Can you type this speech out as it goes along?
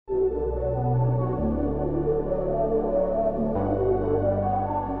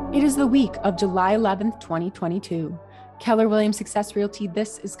It is the week of July 11th, 2022. Keller Williams Success Realty,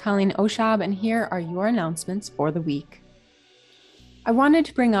 this is Colleen Oshab, and here are your announcements for the week. I wanted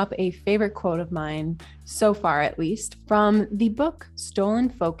to bring up a favorite quote of mine, so far at least, from the book Stolen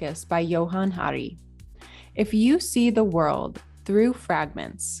Focus by Johann Hari. If you see the world through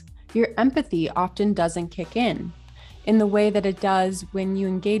fragments, your empathy often doesn't kick in the way that it does when you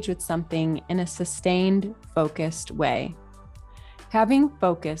engage with something in a sustained, focused way. Having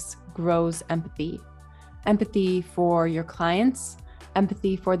focus grows empathy. Empathy for your clients,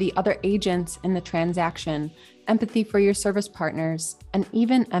 empathy for the other agents in the transaction, empathy for your service partners, and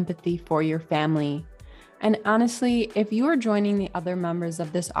even empathy for your family. And honestly, if you are joining the other members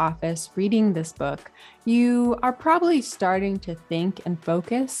of this office reading this book, you are probably starting to think and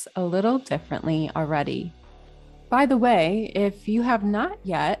focus a little differently already. By the way, if you have not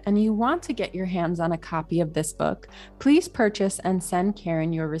yet and you want to get your hands on a copy of this book, please purchase and send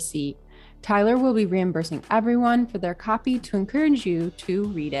Karen your receipt. Tyler will be reimbursing everyone for their copy to encourage you to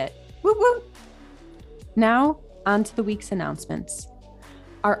read it. Woo woo! Now, on to the week's announcements.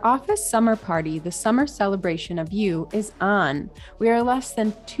 Our office summer party, the summer celebration of you, is on. We are less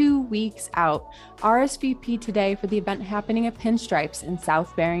than 2 weeks out. RSVP today for the event happening at Pinstripes in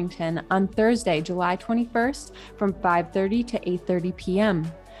South Barrington on Thursday, July 21st from 5:30 to 8:30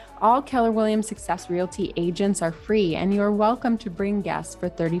 p.m. All Keller Williams Success Realty agents are free, and you are welcome to bring guests for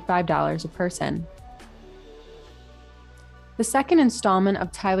 $35 a person. The second installment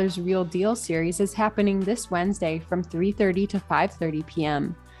of Tyler's Real Deal series is happening this Wednesday from 3:30 to 5:30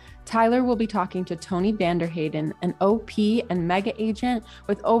 p.m. Tyler will be talking to Tony Vanderhayden, an OP and mega agent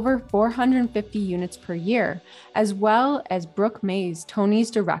with over 450 units per year, as well as Brooke Mays, Tony's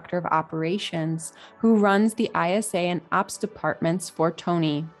Director of Operations, who runs the ISA and Ops departments for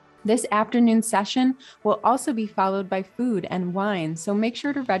Tony. This afternoon session will also be followed by food and wine, so make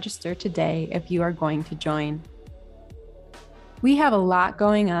sure to register today if you are going to join. We have a lot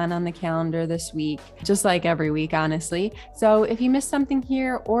going on the calendar this week, just like every week, honestly. So if you missed something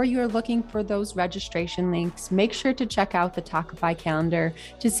here or you're looking for those registration links, make sure to check out the Talkify calendar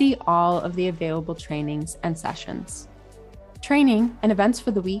to see all of the available trainings and sessions. Training and events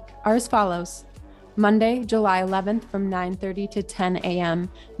for the week are as follows. Monday, July 11th from 9:30 to 10 a.m.,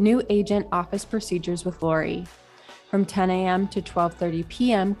 new agent office procedures with Lori. From 10 a.m. to 12:30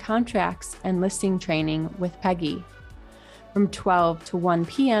 p.m., contracts and listing training with Peggy. From 12 to 1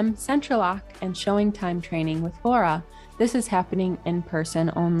 p.m., Central Lock and showing time training with Laura. This is happening in person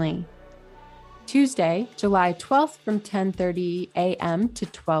only. Tuesday, July 12th from 10:30 a.m. to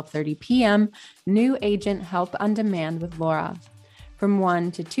 12:30 p.m., new agent help on demand with Laura. From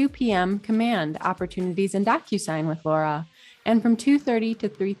 1 to 2 p.m., command opportunities and DocuSign with Laura. And from 2:30 to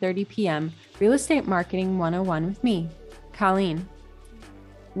 3:30 p.m., real estate marketing 101 with me, Colleen.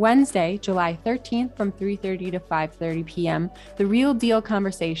 Wednesday, July 13th from 3:30 to 5:30 p.m., The Real Deal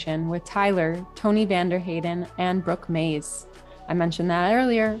Conversation with Tyler, Tony Vanderhayden, and Brooke Mays. I mentioned that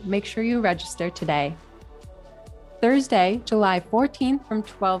earlier. Make sure you register today. Thursday, July 14th from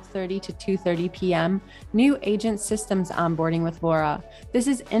 12:30 to 2:30 p.m., New Agent Systems Onboarding with Laura. This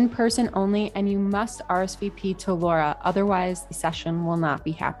is in person only, and you must RSVP to Laura, otherwise the session will not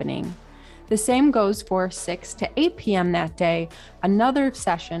be happening. The same goes for 6 to 8 p.m. that day, another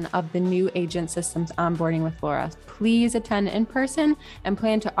session of the New Agent Systems Onboarding with Laura. Please attend in person and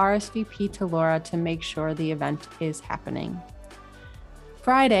plan to RSVP to Laura to make sure the event is happening.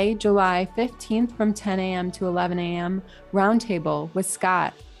 Friday, July 15th from 10 a.m. to 11 a.m., Roundtable with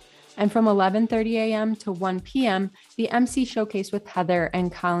Scott. And from 11:30 a.m. to 1 p.m., the MC Showcase with Heather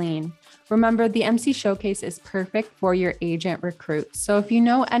and Colleen. Remember, the MC Showcase is perfect for your agent recruits. So if you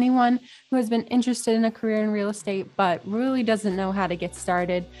know anyone who has been interested in a career in real estate but really doesn't know how to get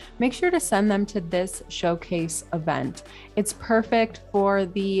started, make sure to send them to this showcase event. It's perfect for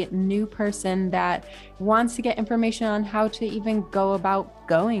the new person that wants to get information on how to even go about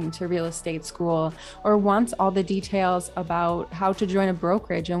going to real estate school, or wants all the details about how to join a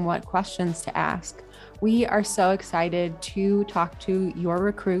brokerage and what questions to ask. We are so excited to talk to your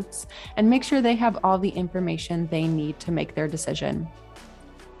recruits and make sure they have all the information they need to make their decision.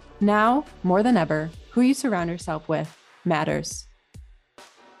 Now, more than ever, who you surround yourself with matters.